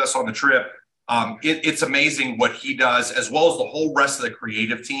here with us on the trip. It's amazing what he does, as well as the whole rest of the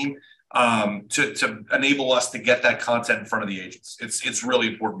creative team, to enable us to get that content in front of the agents. It's really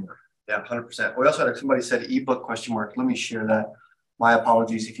important work. Yeah, 100%. We also had somebody said ebook ? Let me share that. My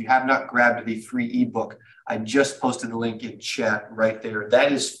apologies. If you have not grabbed the free ebook, I just posted the link in chat right there.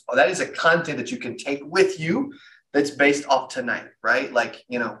 That is a content that you can take with you that's based off tonight, right? Like,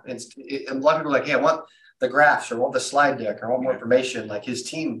 you know, a lot of people are like, hey, I want the graphs or I want the slide deck or I want more information. Like his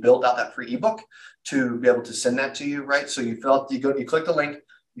team built out that free ebook to be able to send that to you, right? So you click the link,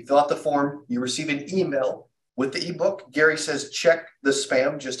 you fill out the form, you receive an email with the ebook. Gary says, check the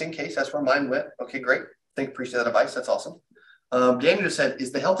spam just in case. That's where mine went. Okay, great. Appreciate that advice. That's awesome. Daniel just said,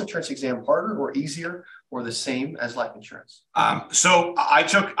 is the health insurance exam harder or easier or the same as life insurance? So I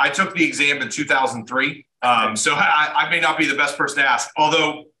took the exam in 2003. So I may not be the best person to ask.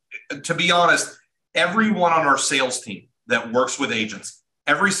 Although, to be honest, everyone on our sales team that works with agents,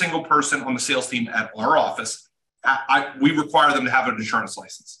 every single person on the sales team at our office, we require them to have an insurance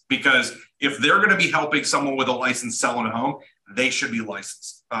license, because if they're going to be helping someone with a license selling a home, they should be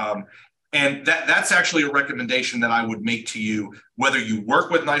licensed. And that's actually a recommendation that I would make to you, whether you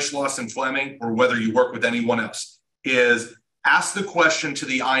work with Neishloss and Fleming or whether you work with anyone else, is ask the question to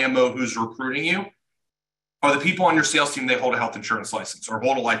the IMO who's recruiting you. Are the people on your sales team, they hold a health insurance license or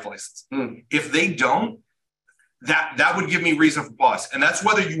hold a life license? If they don't, that would give me reason for pause. And that's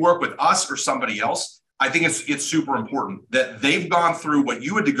whether you work with us or somebody else. I think it's super important that they've gone through what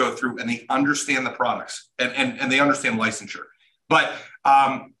you had to go through and they understand the products and they understand licensure. But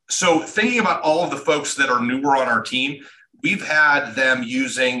so thinking about all of the folks that are newer on our team, we've had them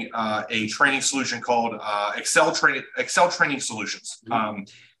using a training solution called Excel Training Solutions.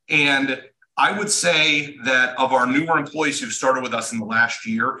 And I would say that of our newer employees who've started with us in the last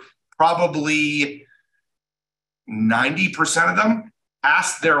year, probably 90% of them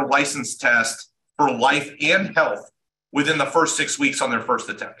passed their license test for life and health within the first 6 weeks on their first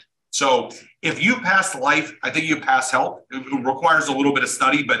attempt. So if you pass life, I think you pass health. It requires a little bit of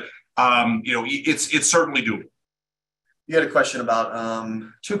study, but it's certainly doable. You had a question about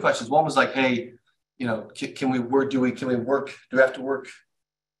two questions. One was like, hey, can we work? Do we have to work?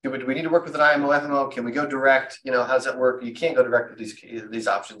 Do we need to work with an IMO, FMO? Can we go direct? How does that work? You can't go direct with these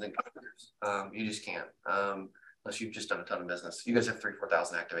options and competitors. You just can't. Unless you've just done a ton of business. You guys have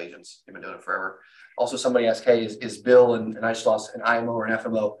 4,000 active agents. You've been doing it forever. Also, somebody asked, hey, is Bill and Neishloss an IMO or an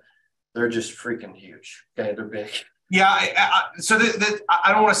FMO? They're just freaking huge. Okay, they're big. Yeah.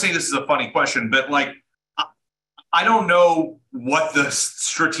 I don't want to say this is a funny question, but like, I don't know what the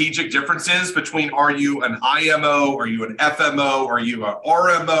strategic difference is between, are you an IMO? Are you an FMO? Are you an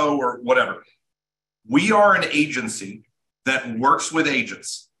RMO or whatever? We are an agency that works with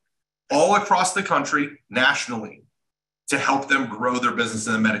agents all across the country, nationally, to help them grow their business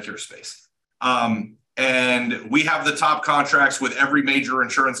in the Medicare space. And we have the top contracts with every major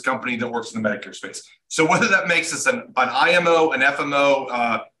insurance company that works in the Medicare space. So whether that makes us an IMO, an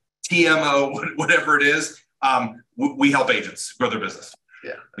FMO, TMO, whatever it is, we help agents grow their business.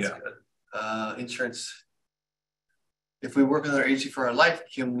 Yeah, that's good. Insurance. If we work with our agency for our life,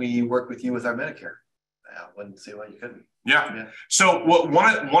 can we work with you with our Medicare? I wouldn't see why you couldn't. Yeah. So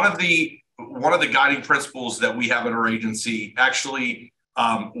one of the guiding principles that we have in our agency actually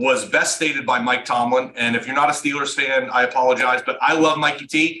was best stated by Mike Tomlin. And if you're not a Steelers fan, I apologize, but I love Mikey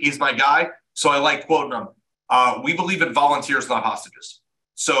T. He's my guy. So I like quoting him. We believe in volunteers, not hostages.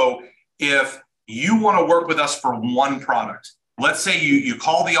 So if you want to work with us for one product, let's say you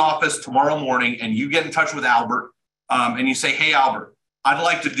call the office tomorrow morning and you get in touch with Albert and you say, hey, Albert, I'd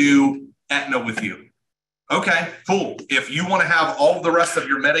like to do Aetna with you. Okay, cool. If you want to have all of the rest of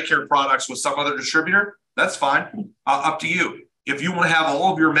your Medicare products with some other distributor, that's fine. Up to you. If you want to have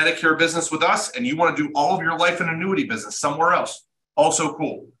all of your Medicare business with us and you want to do all of your life and annuity business somewhere else, also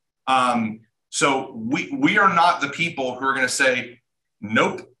cool. So we are not the people who are going to say,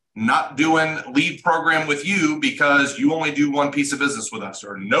 nope, not doing lead program with you because you only do one piece of business with us,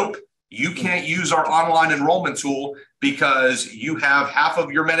 or nope, you can't use our online enrollment tool because you have half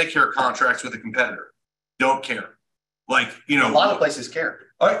of your Medicare contracts with a competitor. Don't care. Like, a lot of places care.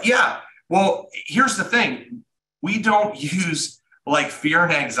 Yeah. Well, here's the thing. We don't use like fear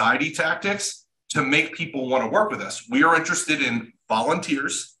and anxiety tactics to make people want to work with us. We are interested in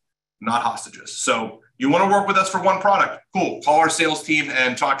volunteers, not hostages. So you want to work with us for one product? Cool. Call our sales team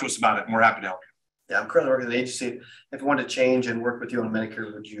and talk to us about it. And we're happy to help you. Yeah, I'm currently working with an agency. If I wanted to change and work with you on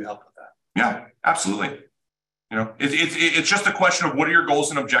Medicare, would you help with that? Yeah, absolutely. It's just a question of what are your goals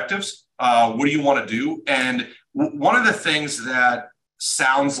and objectives? What do you want to do? And one of the things that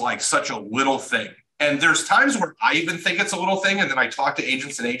sounds like such a little thing, and there's times where I even think it's a little thing, and then I talk to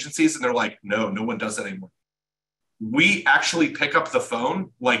agents and agencies, and they're like, no one does that anymore. We actually pick up the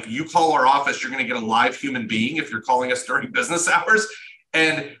phone. Like, you call our office, you're going to get a live human being if you're calling us during business hours.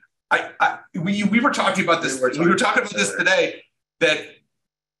 And we were talking about this. We were talking about this today,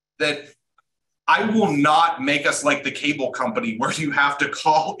 that I will not make us like the cable company where you have to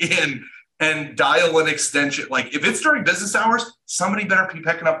call in and dial an extension. Like, if it's during business hours, somebody better be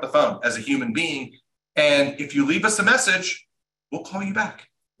picking up the phone as a human being. And if you leave us a message, we'll call you back,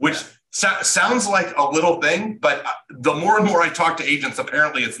 which sounds like a little thing. But the more and more I talk to agents,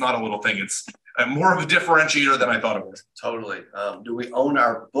 apparently it's not a little thing. It's more of a differentiator than I thought it was. Totally. Do we own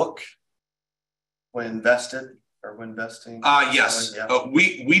our book when invested? Or when investing? Yes.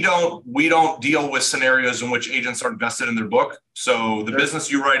 We don't deal with scenarios in which agents are invested in their book. So the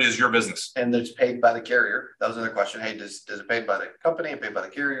business you write is your business. And it's paid by the carrier. That was another question. Hey, does it paid by the company and paid by the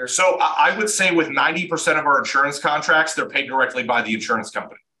carrier? So I would say with 90% of our insurance contracts, they're paid directly by the insurance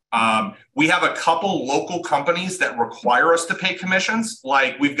company. We have a couple local companies that require us to pay commissions.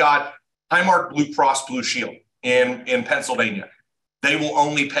 Like, we've got Highmark Blue Cross Blue Shield in Pennsylvania. They will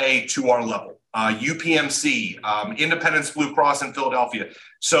only pay to our level. UPMC, Independence Blue Cross in Philadelphia.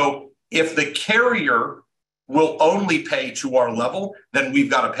 So if the carrier will only pay to our level, then we've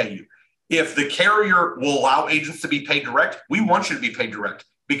got to pay you. If the carrier will allow agents to be paid direct, we want you to be paid direct,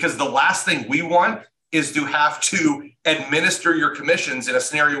 because the last thing we want is to have to administer your commissions in a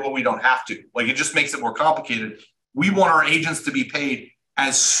scenario where we don't have to. Like, it just makes it more complicated. We want our agents to be paid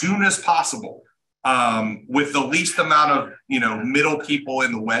as soon as possible, with the least amount of middle people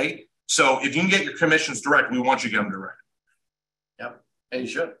in the way. So if you can get your commissions direct, we want you to get them direct. Yep, and you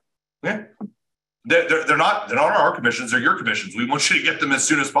should. Yeah, they're not our commissions; they're your commissions. We want you to get them as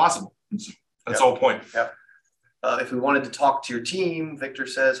soon as possible. That's the whole point. Yep. If we wanted to talk to your team, Victor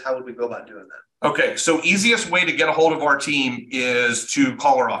says, how would we go about doing that? Okay, so easiest way to get a hold of our team is to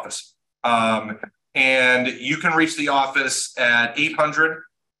call our office. And you can reach the office at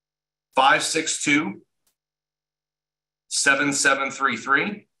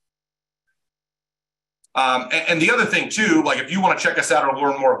 800-562-7733. And the other thing too, like if you want to check us out or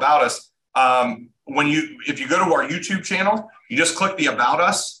learn more about us, if you go to our YouTube channel, you just click the About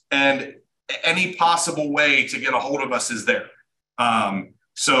Us, and any possible way to get a hold of us is there.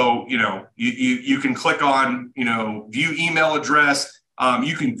 So, you can click on, view email address.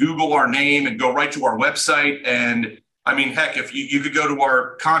 You can Google our name and go right to our website. And I mean, heck, if you could go to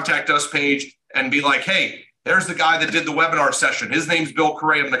our Contact Us page and be like, hey, there's the guy that did the webinar session. His name's Bill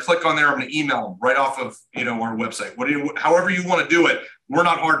Kiray. I'm going to click on there. I'm going to email him right off of, our website. However you want to do it, we're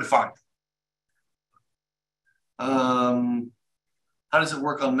not hard to find. How does it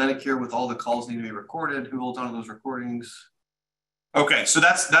work on Medicare with all the calls need to be recorded? Who holds on to those recordings? Okay, so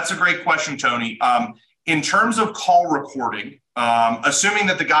that's a great question, Tony. In terms of call recording, assuming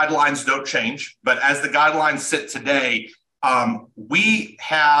that the guidelines don't change, but as the guidelines sit today, we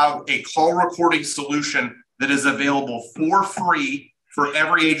have a call recording solution that is available for free for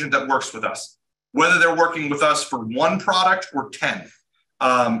every agent that works with us, whether they're working with us for one product or 10.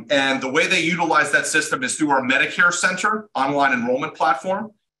 And the way they utilize that system is through our Medicare Center online enrollment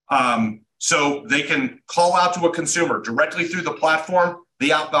platform. So they can call out to a consumer directly through the platform.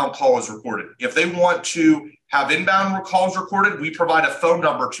 The outbound call is recorded. If they want to have inbound calls recorded, we provide a phone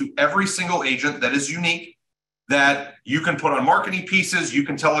number to every single agent that is unique that you can put on marketing pieces. You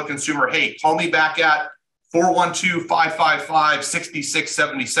can tell a consumer, hey, call me back at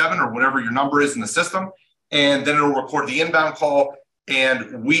 412-555-6677 or whatever your number is in the system. And then it'll record the inbound call.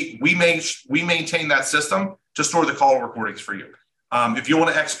 And we maintain that system to store the call recordings for you. If you want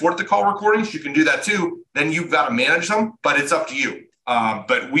to export the call recordings, you can do that too. Then you've got to manage them, but it's up to you.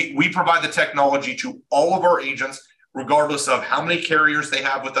 But we provide the technology to all of our agents, regardless of how many carriers they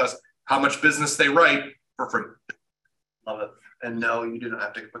have with us, how much business they write, for free. Love it. And no, you do not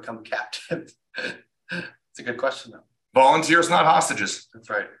have to become captive. It's a good question, though. Volunteers, not hostages. That's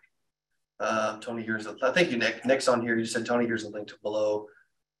right. Tony, thank you, Nick. Nick's on here. You said, Tony, here's a link to below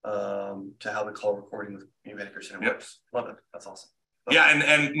to how the call recording with Medicare Center works. Love it. That's awesome. Yeah,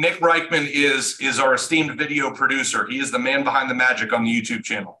 and Nick Reichman is our esteemed video producer. He is the man behind the magic on the YouTube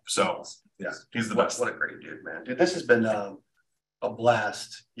channel. So yeah, he's the best. What a great dude, man. Dude, this has been a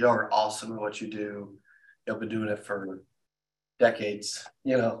blast. Y'all are awesome at what you do. Y'all been doing it for decades,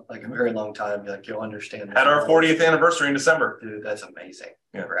 like a very long time. You'll understand. At our 40th anniversary in December. Dude, that's amazing.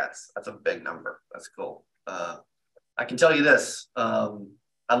 Yeah. Congrats. That's a big number. That's cool. I can tell you this.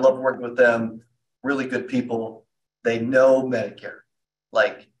 I love working with them. Really good people. They know Medicare.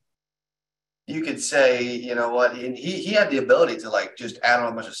 Like, you could say, you know what, and he had the ability to just add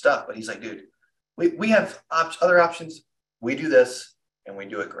on a bunch of stuff, but he's like, dude, we have other options. We do this and we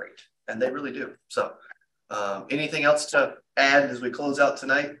do it great. And they really do. So anything else to add as we close out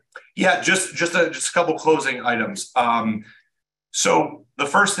tonight? Yeah, just a couple closing items. So the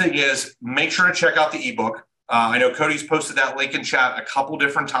first thing is make sure to check out the ebook. I know Cody's posted that link in chat a couple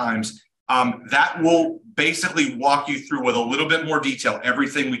different times. That will basically walk you through with a little bit more detail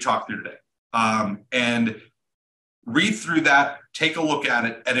everything we talked through today. And read through that, take a look at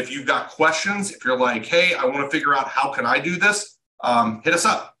it. And if you've got questions, if you're like, hey, I want to figure out how can I do this, hit us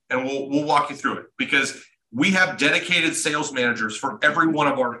up and we'll walk you through it, because we have dedicated sales managers for every one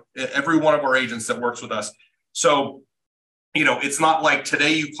of our agents that works with us. So, it's not like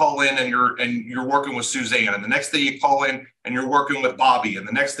today you call in and you're working with Suzanne, and the next day you call in and you're working with Bobby, and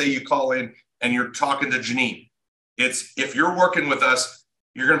the next day you call in and you're talking to Janine. It's, if you're working with us,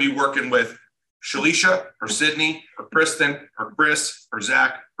 you're going to be working with Shalisha or Sydney or Kristen or Chris or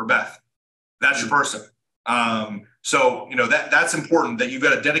Zach or Beth. That's your person. So, that's important, that you've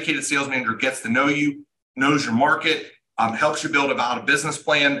got a dedicated sales manager, gets to know you, knows your market, helps you build about a business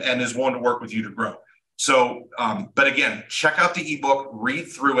plan, and is willing to work with you to grow. So, but again, check out the ebook,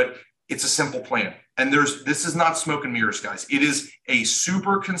 read through it. It's a simple plan. And this is not smoke and mirrors, guys. It is a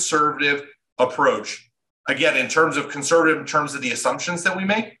super conservative approach. Again, in terms of the assumptions that we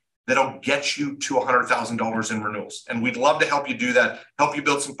make, that'll get you to $100,000 in renewals. And we'd love to help you do that, help you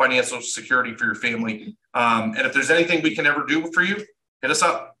build some financial security for your family. And if there's anything we can ever do for you, hit us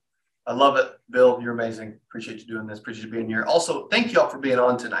up. I love it, Bill. You're amazing. Appreciate you doing this. Appreciate you being here. Also, thank you all for being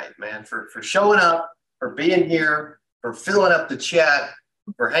on tonight, man, for showing up, for being here, for filling up the chat,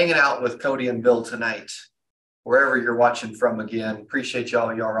 for hanging out with Cody and Bill tonight, wherever you're watching from. Again, appreciate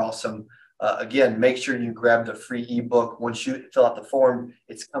y'all. Y'all are awesome. Again, make sure you grab the free ebook. Once you fill out the form,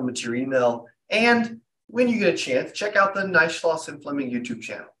 it's coming to your email. And when you get a chance, check out the Neishloss and Fleming YouTube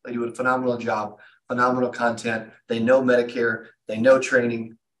channel. They do a phenomenal job, phenomenal content. They know Medicare, they know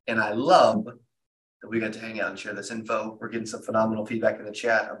training, and I love that we got to hang out and share this info. We're getting some phenomenal feedback in the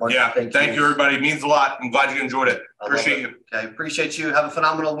chat. A bunch of thank you, everybody. It means a lot. I'm glad you enjoyed it. Appreciate you. Okay, appreciate you. Have a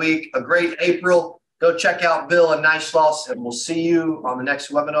phenomenal week. A great April. Go check out Bill and Neishloss, and we'll see you on the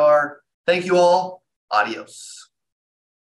next webinar. Thank you all. Adios.